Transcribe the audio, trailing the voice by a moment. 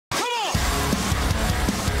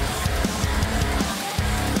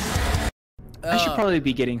I should probably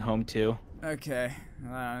be getting home too. Okay.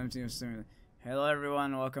 Hello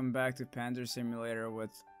everyone, welcome back to Panzer Simulator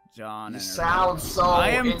with John. You and sound so. I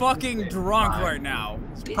am fucking drunk right now.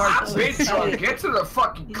 Bitch, drunk. Get to the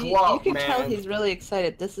fucking club, you can man. tell he's really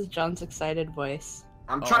excited. This is John's excited voice.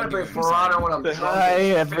 I'm trying to play Ferrano when I'm drunk. Hi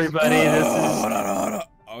everybody, this is Hold on.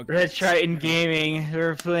 Red Triton Gaming.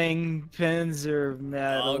 We're playing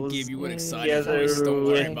Panzermadels. I'll give you an excited voice, don't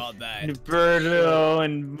worry about that. Norberto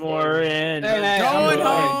and Moirens. We're going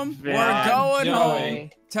home. We're We're going home.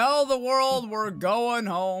 Joy. Tell the world we're going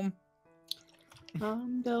home.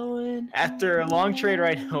 I'm going. After a long train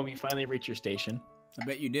ride home, you finally reach your station. I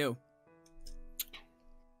bet you do.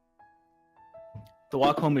 The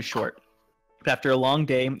walk home is short. But after a long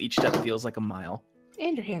day, each step feels like a mile.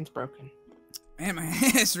 And your hand's broken. Man, my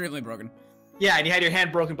hand is really broken. Yeah, and you had your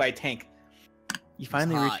hand broken by a tank. You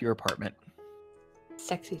finally hot. reach your apartment.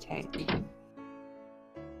 Sexy tank.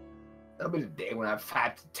 That'll be the day when I have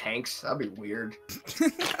fat tanks. That'll be weird.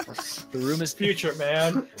 The room is Future,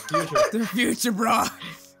 man. Future. The future, bro.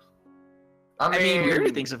 I mean, weirder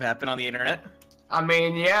things have happened on the internet. I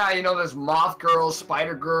mean, yeah, you know, there's moth girls,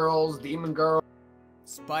 spider girls, demon girls.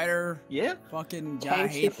 Spider. Yeah. Fucking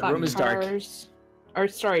Tanks, hate the room is dark. Or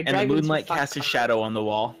sorry, And the dragons moonlight who fuck casts a cars. shadow on the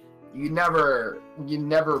wall. You never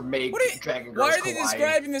make dragon girls Why are they collide.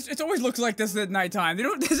 describing this? It always looks like this at nighttime. They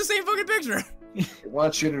don't. It's the same fucking picture. I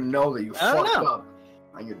want you to know that you I don't fucked know. up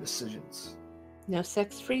on your decisions. No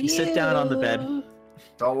sex for you. You sit down on the bed.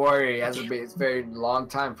 Don't worry, it hasn't been. It's a very long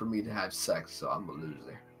time for me to have sex, so I'm a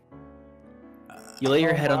loser. You lay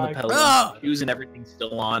your head on my the pillow, God. shoes and everything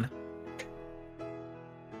still on.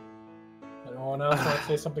 Anyone else want to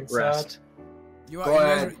say something Rest. You Go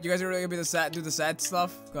ahead. guys are really gonna be do the sad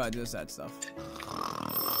stuff? Go ahead, do the sad stuff.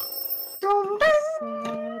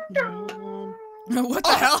 What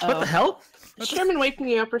the hell? What the hell? Is Sherman waking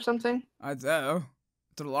you up or something? I don't know.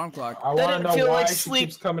 It's an alarm clock. I That want to didn't know feel why like she sleep.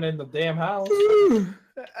 keeps coming in the damn house.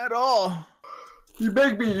 At all. You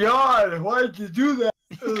make me yawn. Why did you do that?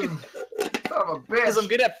 Son of a Because I'm bitch.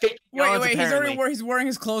 good at fake yawns, Wait, apparently. he's wearing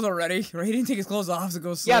his clothes already. Right? He didn't take his clothes off to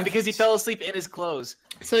go sleep. Yeah, because he fell asleep in his clothes.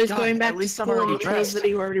 So he's God, going back at to least I'm school in already the clothes dressed. that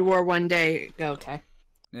he already wore one day ago. Okay.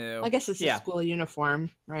 Ew. I guess it's Yeah. a school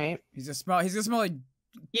uniform, right? He's gonna smell like.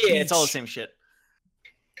 Yeah, it's all the Beach. same shit.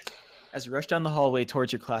 As you rush down the hallway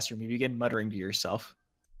towards your classroom, you begin muttering to yourself.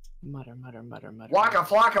 Mutter, mutter, mutter, mutter. Waka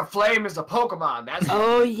Flocka Flame is a Pokemon. That's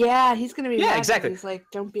Oh yeah, he's gonna be. Yeah, mad 'cause exactly. He's like,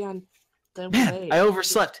 don't be on. Don't Man, wait. I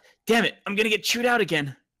overslept. Damn it, I'm gonna get chewed out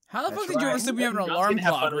again. How the That's fuck did you right. oversleep when you have an John's alarm gonna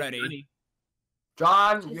have clock fun with ready? Bunny.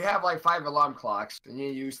 John, you have like 5 alarm clocks, and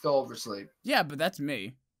you still oversleep. Yeah, but that's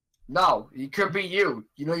me. No, it could be you.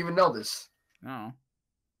 You don't even know this. No.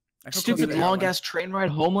 I feel close to Stupid the long outline. ass train ride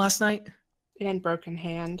home last night. And broken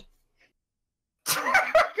hand.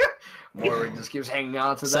 Moira just keeps hanging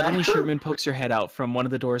on to that. Suddenly, Sherman pokes her head out from one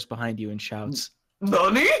of the doors behind you and shouts,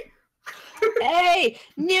 Nani? Hey,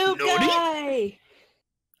 new Naughty? guy.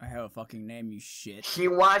 I have a fucking name, you shit. She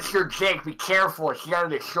wants your dick. Be careful. She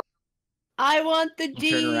got it short. I want the You D.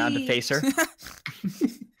 turn around to face her.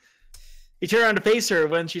 You turn around to face her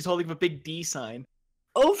when she's holding a big D sign.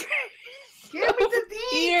 Over. Give me the D,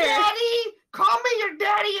 Here. daddy. Call me your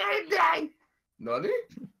daddy any day. Nani?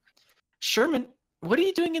 Sherman, what are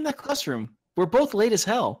you doing in that classroom? We're both late as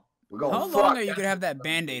hell. We're going How long are you gonna have that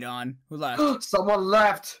band-aid on? Who left? Someone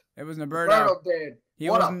left. It was Norberto. Roberto did. He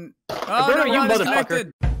What up? wasn't. Norberto, no, you we're motherfucker.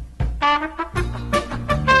 disconnected.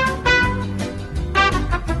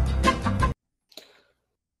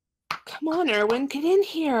 Come on, Erwin, get in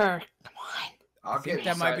here. Come on. I'll I think get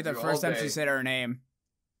that might be inside the you first all time she day. said her name.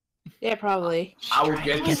 Yeah, probably. I will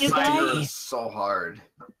get Come on, you inside her guys. so hard.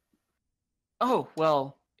 Oh,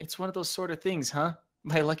 well, it's one of those sort of things, huh?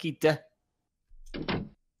 My lucky death.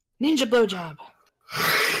 Ninja blowjob.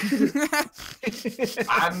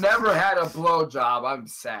 I've never had a blowjob. I'm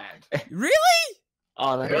sad. Really?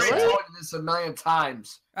 Oh, I've that is already sad. told you this a million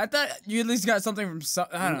times. I thought you at least got something from some.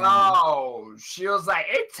 I don't know. No, she was like,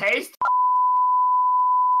 it tastes.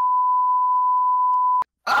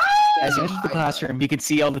 As you enter the classroom, you can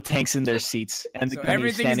see all the tanks in their seats, and the So gunny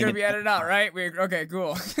everything is standing gonna be in- edited out, right? Okay,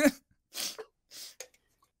 cool.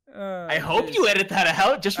 I hope you edit that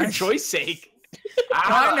out, just for Joy's sake.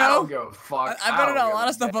 I know. don't give a fuck. I've edited a lot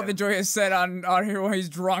of stuff on the Joy has said on here when he's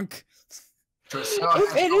drunk.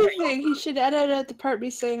 If anything, he should edit out the part me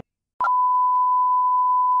saying.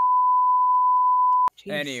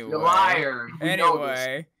 Jeez. Anyway. You liar. You know this.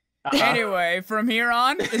 Anyway. Uh-huh. Anyway, from here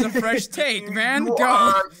on is a fresh take, man. You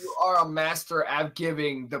Go. are a master at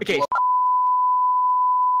giving the Okay. blow.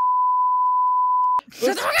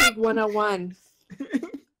 Blitzkrieg 101.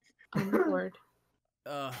 On the board.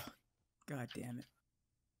 Ugh. God damn it.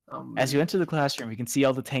 As you enter the classroom, you can see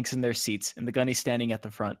all the tanks in their seats, and the gunny standing at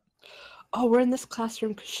the front. Oh, we're in this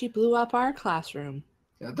classroom because she blew up our classroom.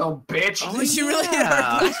 Yeah, don't bitch. Oh, Did she really hit our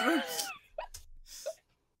yeah. classroom?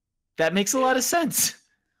 That makes a lot of sense.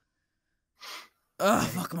 Ugh,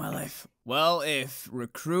 fuck my life. Well, if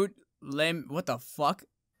recruit what the fuck?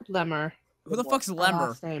 Lemmer. Who the fuck's Our Lemmer?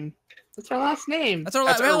 last name. That's our last name. That's our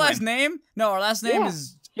That's last Irwin. name? No, our last name Yeah.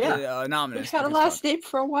 is Yeah. anonymous. We've had a because last fuck. name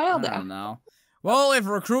for a while I now. don't know. Well, if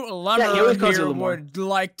recruit he always Lemmer calls you here Lemore. would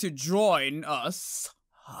like to join us,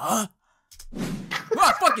 huh?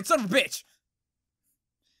 Ah, fuck it, son of a bitch!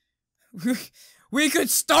 We could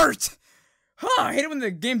start. Huh? I hate it when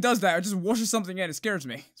the game does that. It just washes something in. It scares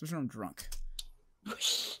me, especially when I'm drunk.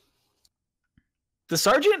 The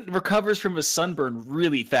sergeant recovers from his sunburn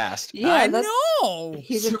really fast. Yeah, I that's, know.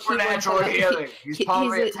 he's a Supernatural T-100. healing. He's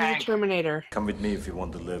probably a he's a tank. Terminator. Come with me if you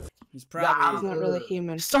want to live. He's He's probably. not really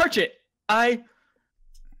human. Sergeant, I'm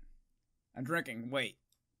drinking. Wait.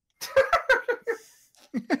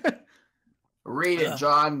 Read it,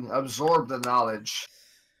 John. Absorb the knowledge.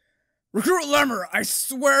 Recruit Lemmer, I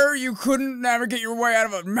swear you couldn't navigate your way out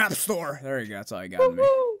of a map store. There you go. That's all you got in me.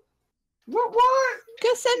 Woo-hoo! What? Go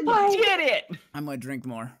senpai! did it! I might drink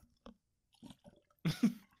more.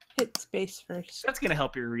 Hit space first. That's gonna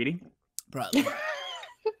help your reading. Probably.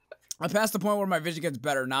 I passed the point where my vision gets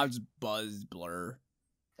better. Now it's just buzz, blur.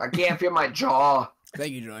 I can't feel my jaw.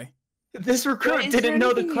 Thank you, Joy. This recruit Is there didn't know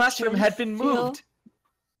the anything you classroom can had been feel? moved.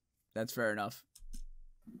 That's fair enough.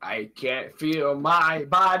 I can't feel my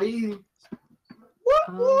body.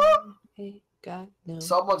 What? I got no.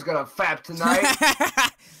 Someone's gonna fap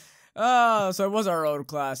tonight. Oh, so it was our old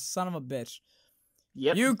class. Son of a bitch.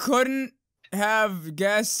 Yep. You couldn't have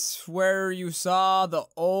guessed where you saw the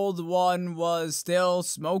old one was still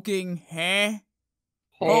smoking, huh?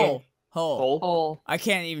 Hole. Hole. Hole. Hole. I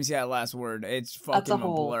can't even see that last word. It's That's fucking a a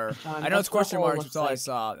hole, blur. John. I know That's it's what question hole marks. looks That's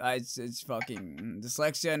all I like. saw. It's fucking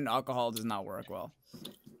dyslexia and alcohol does not work well.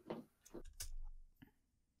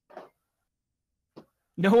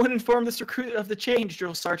 No one informed this recruit of the change,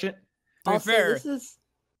 drill sergeant. To be Also, fair, this is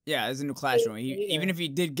yeah, it's a new classroom. Yeah. Even if he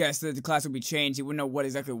did guess that the class would be changed, he wouldn't know what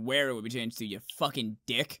exactly where it would be changed to. You fucking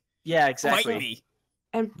dick. Yeah, Fight exactly. me.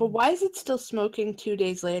 but why is it still smoking 2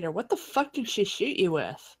 days later? What the fuck did she shoot you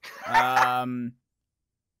with?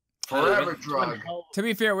 Forever drug. To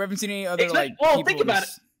be fair, we haven't seen any other It's like. well, people think in about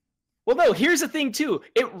this- Well, no, here's the thing, too.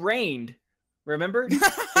 It rained. Remember?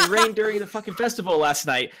 It rained during the fucking festival last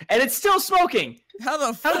night, and it's still smoking. How the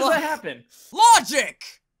How fuck? does that happen? Logic.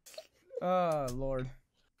 Oh Lord.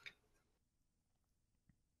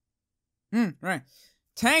 Right.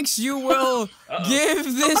 Tanks, you will Uh-oh. give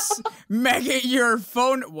this maggot your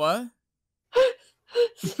phone. What?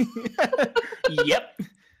 Yep.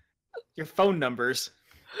 Your phone numbers.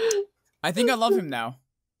 I think I love him now.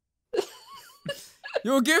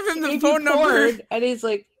 You'll give him the If phone you number. poured, and he's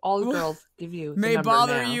like, all girls give you the May number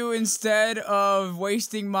bother now. you instead of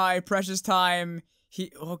wasting my precious time.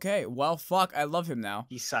 Okay, well, fuck, I love him now.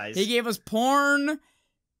 He sighs. He gave us porn.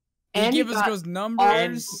 And he he gave us got those all numbers.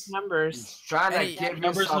 his numbers. He's trying to Hey, give you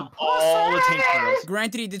numbers some of all the tank girls.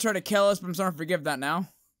 Granted, he did try to kill us, but I'm starting to forgive that now.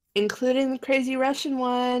 Including the crazy Russian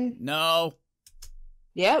one. No.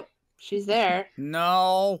 Yep, she's there.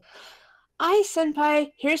 No. Hi,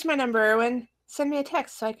 senpai. Here's my number, Erwin. Send me a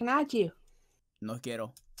text so I can add you. No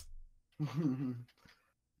quiero.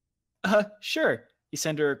 Sure. You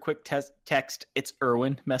send her a quick text. It's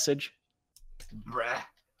Irwin message. Bruh.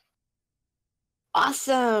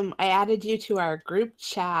 Awesome. I added you to our group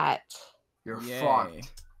chat. You're Yay.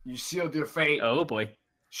 fucked. You sealed your fate. Oh boy.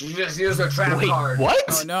 She just used a trap Wait, card. what?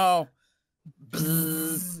 Oh no.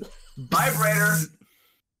 Vibrator.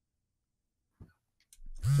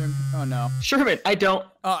 Oh no. Sherman, I don't.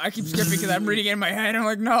 Oh, I keep skipping because I'm reading it in my head. I'm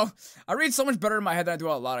like, no. I read so much better in my head than I do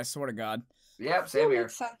out loud. I swear to God. Yep, same here.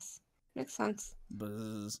 Makes sense. Makes sense.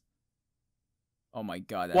 Buzz. Oh my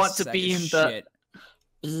God. That's Want to sad be as in the- shit.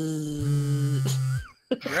 Bzzz.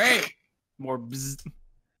 Great. More bzz.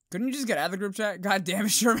 Couldn't you just get out of the group chat? God damn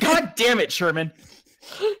it, Sherman. God damn it, Sherman.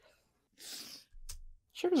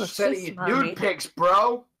 Sure looks so Sending you smarmy. nude pics,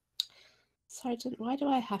 bro. Sergeant, why do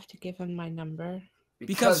I have to give him my number?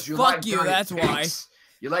 Because fuck like you, dirty that's why. pics.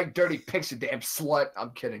 You like dirty pics, you damn slut.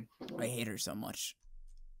 I'm kidding. I hate her so much.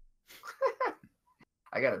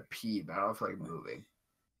 I gotta pee, but I don't feel like moving.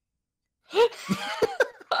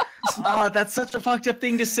 Oh, that's such a fucked up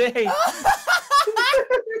thing to say.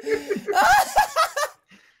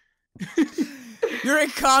 You're a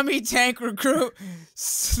commie tank recruit.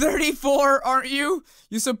 34, aren't you?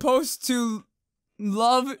 You're supposed to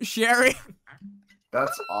love sharing.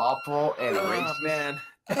 That's awful and Oh racist. man.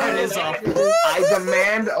 That is awful. I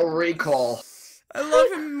demand a recall. I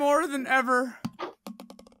love him more than ever.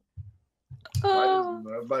 Why does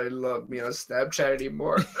nobody love me on Snapchat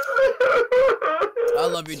anymore? I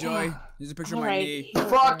love you, Joy. Here's a picture of my knee.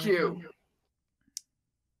 Fuck you.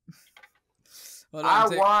 Hold I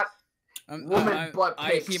on, want I butt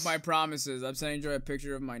pics. keep my promises. I'm sending Joy a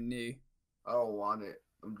picture of my knee. I don't want it.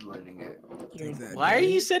 I'm deleting it. Take that, Why are Joy.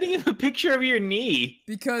 you sending him a picture of your knee?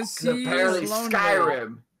 Because Apparently he's lonely.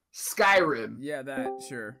 Skyrim. Yeah, that,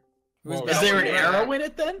 sure. Whoa, Is there an arrow in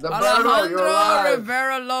it then? The you're Alejandro alive.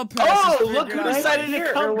 Rivera Lopez. Oh, has look figured who out- decided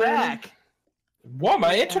to come back. Whoa,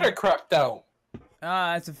 my internet crapped out.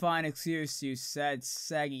 Ah, that's a fine excuse, you sad,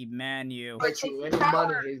 saggy man, you. Bet you any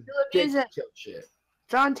money his dick killed shit.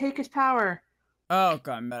 John, take his power. Oh,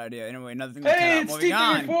 God, bad idea. Anyway, another thing. Hey, it's moving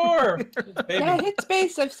on. Steve34! Baby, Yeah, hit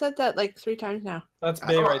space. I've said that like 3 times now. that's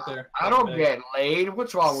Bay right there. I don't get laid.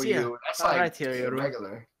 What's wrong with Yeah. you? That's All like right, Terry.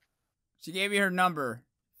 regular. She gave me her number.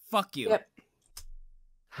 Fuck you. Yep.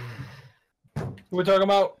 We're talking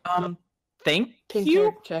about. Thank Pink you.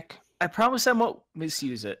 haired chick. I promise I won't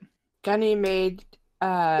misuse it. Gunny made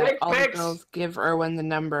Dick all the pics. girls give Erwin the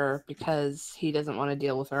number because he doesn't want to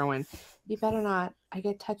deal with Erwin. You better not. I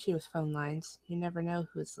get touchy with phone lines. You never know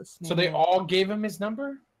who's listening. So they all gave him his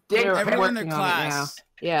number? Dick We're Everyone in the working on it now. class.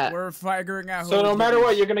 Yeah. We're figuring out. So who no was matter giving-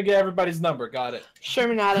 what, you're gonna get everybody's number. Got it.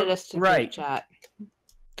 Sherman added us to Right. group chat.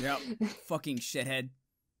 Yep. Fucking shithead.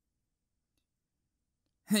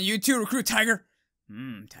 You too, recruit Tiger.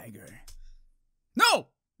 Tiger. No.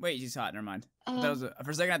 Wait, she's hot. Never mind. That was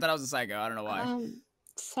for a second. I thought I was a psycho. I don't know why.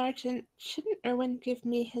 Sergeant, shouldn't Erwin give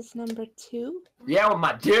me his number too? Yeah, with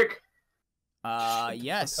my dick.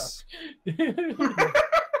 Yes.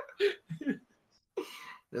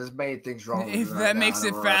 There's many things wrong with If me that right makes now,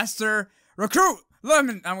 it I don't know. faster, recruit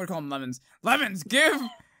Lemon. I'm gonna call him Lemons. Lemons, give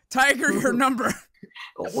Tiger your number.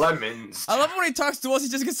 Lemons. I love when he talks to us. He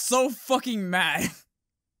just gets so fucking mad.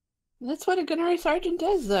 That's what a gunnery sergeant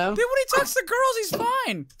does, though. Dude, when he talks to girls, he's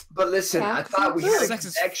fine. But listen, I Yeah, thought we had a sex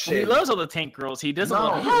is- connection. He loves all the tank girls. He doesn't No.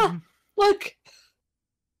 love Huh, look.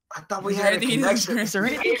 I thought we Is there had a anything he doesn't connection. Is there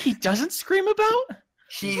anything he doesn't scream about?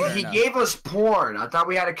 He Fair enough. gave us porn. I thought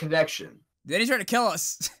we had a connection. Then he tried to kill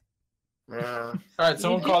us. Yeah. All right,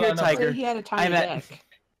 someone call that Tiger. number. He had a tiny I'm at- dick.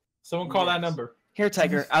 Someone call that number. Here,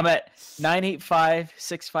 Tiger. I'm at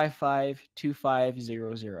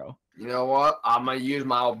 985-655-2500. You know what? I'm gonna use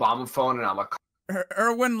my Obama phone and I'm gonna.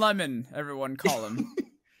 Erwin Lemon. Everyone call him.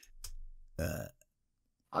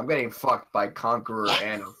 I'm getting fucked by Conqueror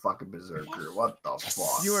and a fucking Berserker. What the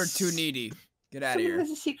fuck? You are too needy. Get out of Someone here. has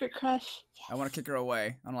a secret crush. I want to kick her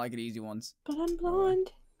away. I don't like it easy ones. But I'm blonde.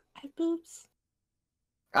 I have boobs.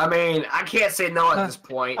 I mean, I can't say no at this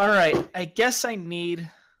point. All right. I guess I need.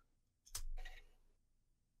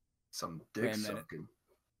 Some Wait dick a minute. sucking.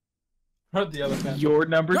 Heard the other fan. Your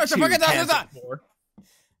number No, 2. forget that, Panzer that. IV.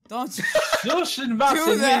 Don't. Sushin that.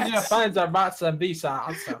 Vaccine finds our bots and visa.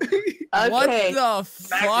 What Okay. the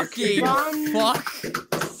fucking fuck?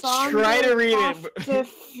 Try to read it. The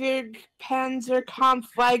Fig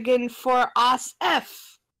Panzerkampfwagen for us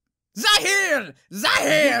F. Zahir!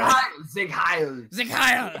 Zahir! Zig Heil. Sig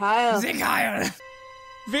Heil! Kyle. Sig Heil!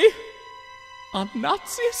 Wir are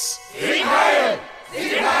Nazis.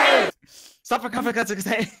 Stop for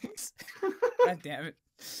things. God damn it.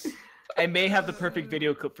 I may have the perfect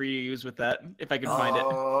video clip for you to use with that if I can find it.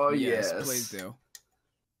 Oh Yes, yes, please do.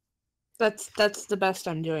 That's the best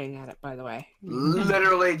I'm doing at it, by the way.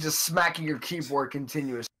 Literally just smacking your keyboard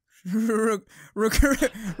continuously.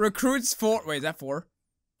 Recruits 4. Wait, is that 4?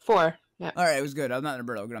 4. Yeah. Alright, it was good. I'm not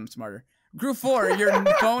Roberto. Good, I'm smarter. Group 4, your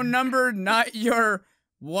phone number, not your.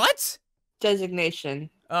 What?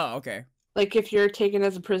 Designation. Oh, okay. Like if you're taken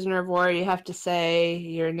as a prisoner of war, you have to say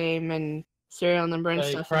your name and serial number and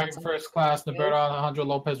Hey, stuff. Frank, first class, Norberto Alejandro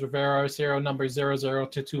Lopez Rivera, serial number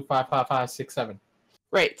 0022555567.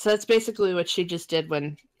 Right. So that's basically what she just did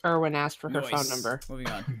when Erwin asked for her phone Nice. number. Moving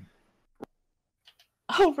on.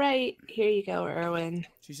 Oh right. Here you go, Erwin.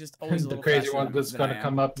 She's just always a The little crazy faster one that's than gonna I am.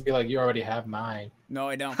 come up and be like, "You already have mine." No,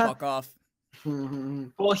 I don't. Fuck off.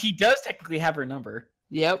 Well, he does technically have her number.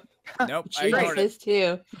 Yep. Nope, I She has ignored it. his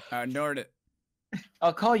too. I ignored it.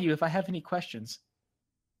 I'll call you if I have any questions.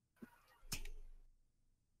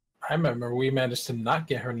 I remember we managed to not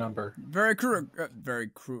get her number. Very recruit.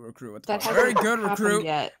 What the That fuck? hasn't Very good happened recruit.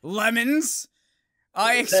 yet. Lemons.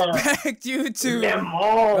 I expect you to be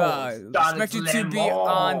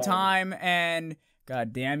on time and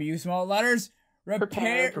god damn you small letters.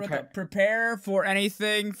 Prepare for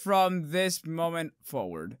anything from this moment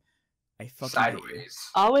forward. I fucking hate you. Sideways.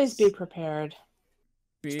 Always be prepared.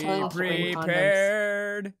 Be telling us to bring condoms.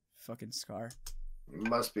 prepared. Fucking Scar. You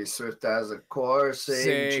must be swift as a coursing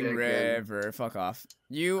chicken. river. Fuck off.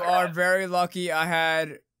 You are very lucky. I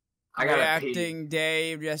had reacting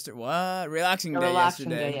day yesterday. What? Relaxing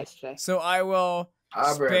day yesterday. So I will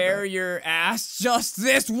spare your ass just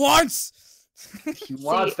this once. He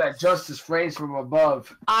wants that justice rains from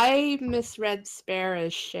above. I misread spare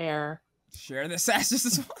as share. Share this ass just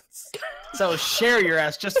this once. So share your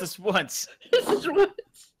ass just this once.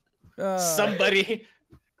 Somebody.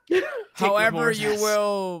 However, you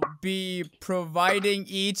will be providing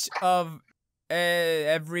each of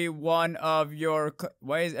every one of your.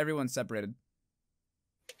 Why is everyone separated?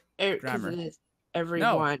 Grammar. Everyone.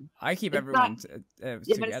 No, I keep everyone together.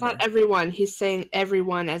 But it's not everyone. He's saying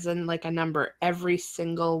everyone as in like a number. Every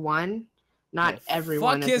single one. Not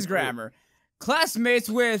everyone. Fuck his grammar. Classmates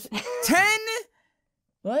with 10.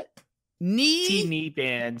 What? Knee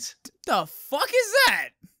bands. The fuck is that?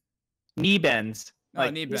 Knee bends.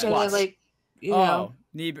 Like, knee bends. Like, you know.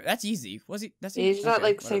 Knee. That's easy. Was he? That's he's easy. not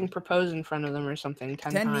like saying propose in front of them or something.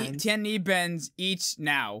 10 times. 10 knee bends each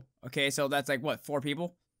now. Okay, so that's like what? 4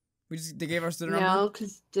 people? They gave us the number. No,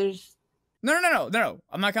 because there's. No.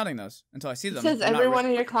 I'm not counting those until I see them. It says every one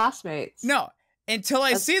of your classmates. No, until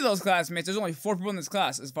I see those classmates. There's only 4 people in this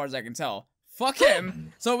class, as far as I can tell. Fuck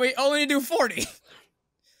him. So we only need to do 40.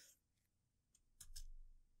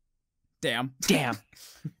 Damn.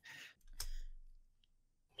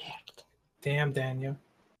 Damn, Daniel.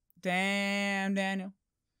 Damn, Daniel.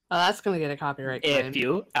 Oh, that's gonna get a copyright claim. A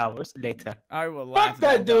few hours later. I will laugh. Fuck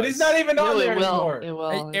that dude. He's not even on there anymore. It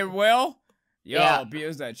will. It will? Yo, Yeah.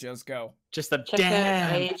 abuse that. Just go. Just the Check damn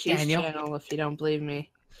out IH's Daniel. channel if you don't believe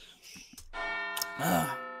me. I'm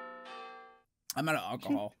out of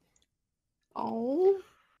alcohol. Oh.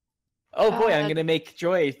 Oh boy, I'm gonna make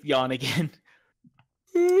Joy yawn again.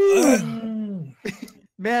 Man,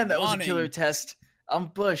 that was a killer test. I'm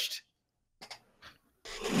bushed.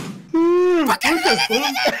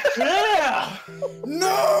 Yeah!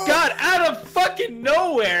 No! God, out of fucking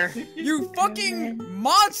nowhere! You fucking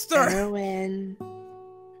monster! Heroin.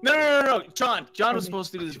 No. John was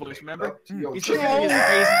supposed to do this voice, remember? He's supposed to do Heroin!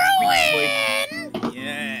 his crazy voice.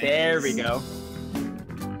 Yeah. There we go.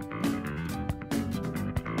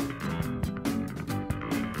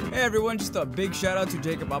 Hey everyone, just a big shout out to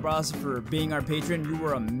Jacob Abras for being our patron. You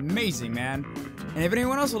were amazing, man. And if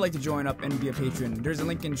anyone else would like to join up and be a patron, there's a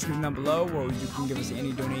link in the description down below where you can give us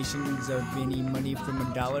any donations of any money from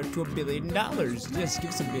 $1 to $1 billion. Just give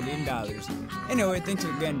us $1 billion. Anyway, thanks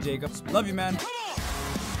again, Jacob. Love you, man.